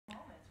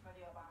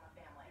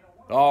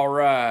All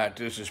right,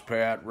 this is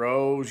Pat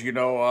Rose.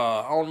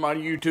 On my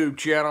YouTube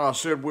channel, I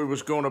said we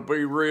was going to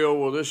be real.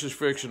 Well, this is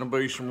fixing to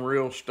be some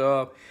real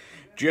stuff.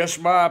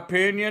 Just my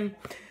opinion.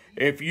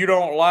 If you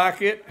don't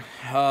like it,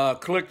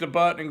 click the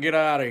button and get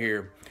out of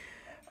here.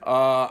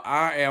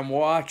 I am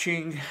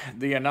watching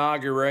the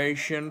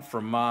inauguration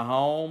from my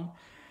home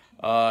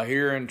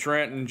here in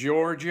Trenton,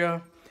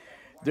 Georgia.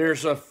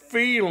 There's a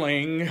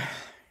feeling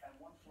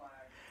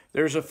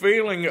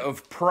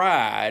of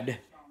pride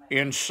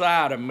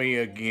inside of me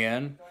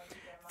again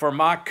for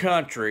my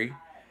country.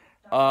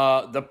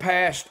 The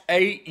past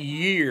 8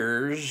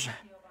 years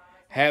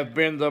have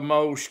been the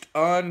most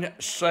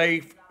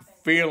unsafe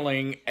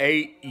feeling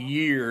 8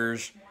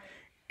 years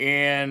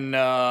in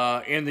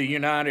the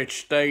United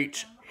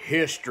States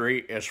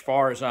history as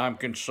far as I'm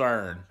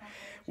concerned.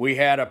 We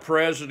had a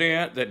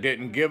president that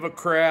didn't give a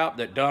crap,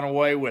 that done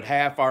away with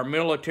half our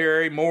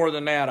military, more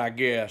than that, I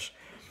guess.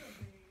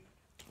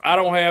 I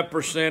don't have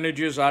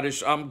percentages.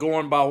 I'm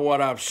going by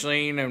what I've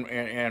seen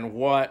and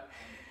what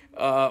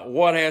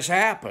has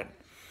happened.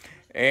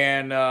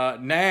 And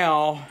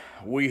now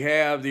we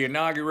have the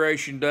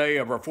inauguration day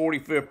of our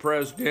 45th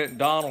president,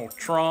 Donald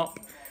Trump.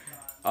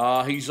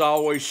 He's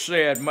always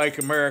said, "Make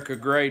America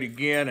great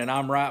again," and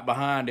I'm right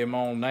behind him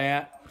on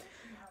that.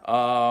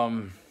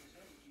 I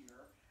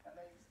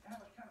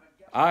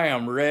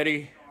am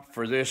ready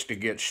for this to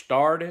get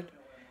started.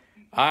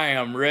 I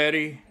am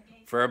ready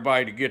for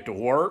everybody to get to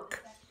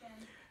work.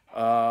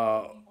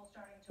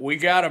 We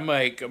got to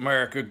make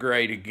America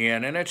great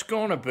again, and it's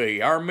going to be.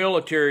 Our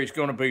military is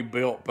going to be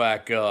built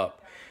back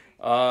up.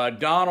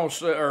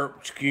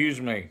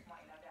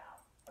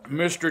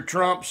 Mr.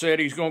 Trump said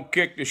he's going to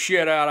kick the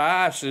shit out of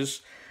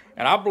ISIS,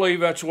 and I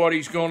believe that's what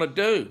he's going to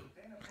do.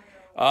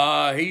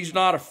 He's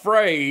not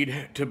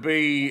afraid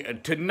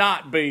to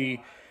not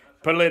be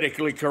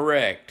politically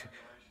correct.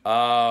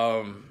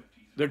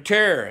 They're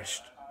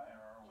terrorists.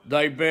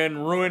 They've been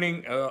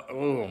ruining.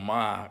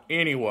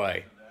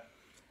 Anyway.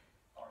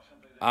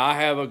 I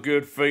have a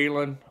good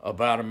feeling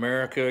about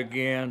America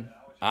again.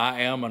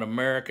 I am an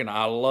American.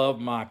 I love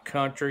my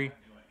country.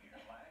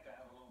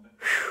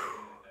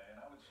 Whew.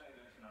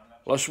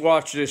 Let's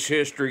watch this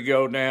history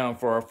go down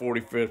for our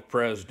 45th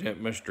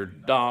president, Mr.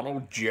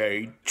 Donald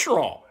J.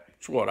 Trump.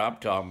 That's what I'm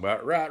talking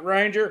about. Right,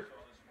 Ranger?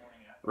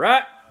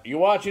 Right? You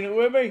watching it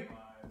with me?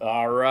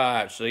 All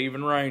right. So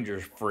even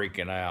Ranger's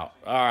freaking out.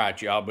 All right,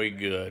 y'all be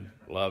good.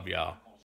 Love y'all.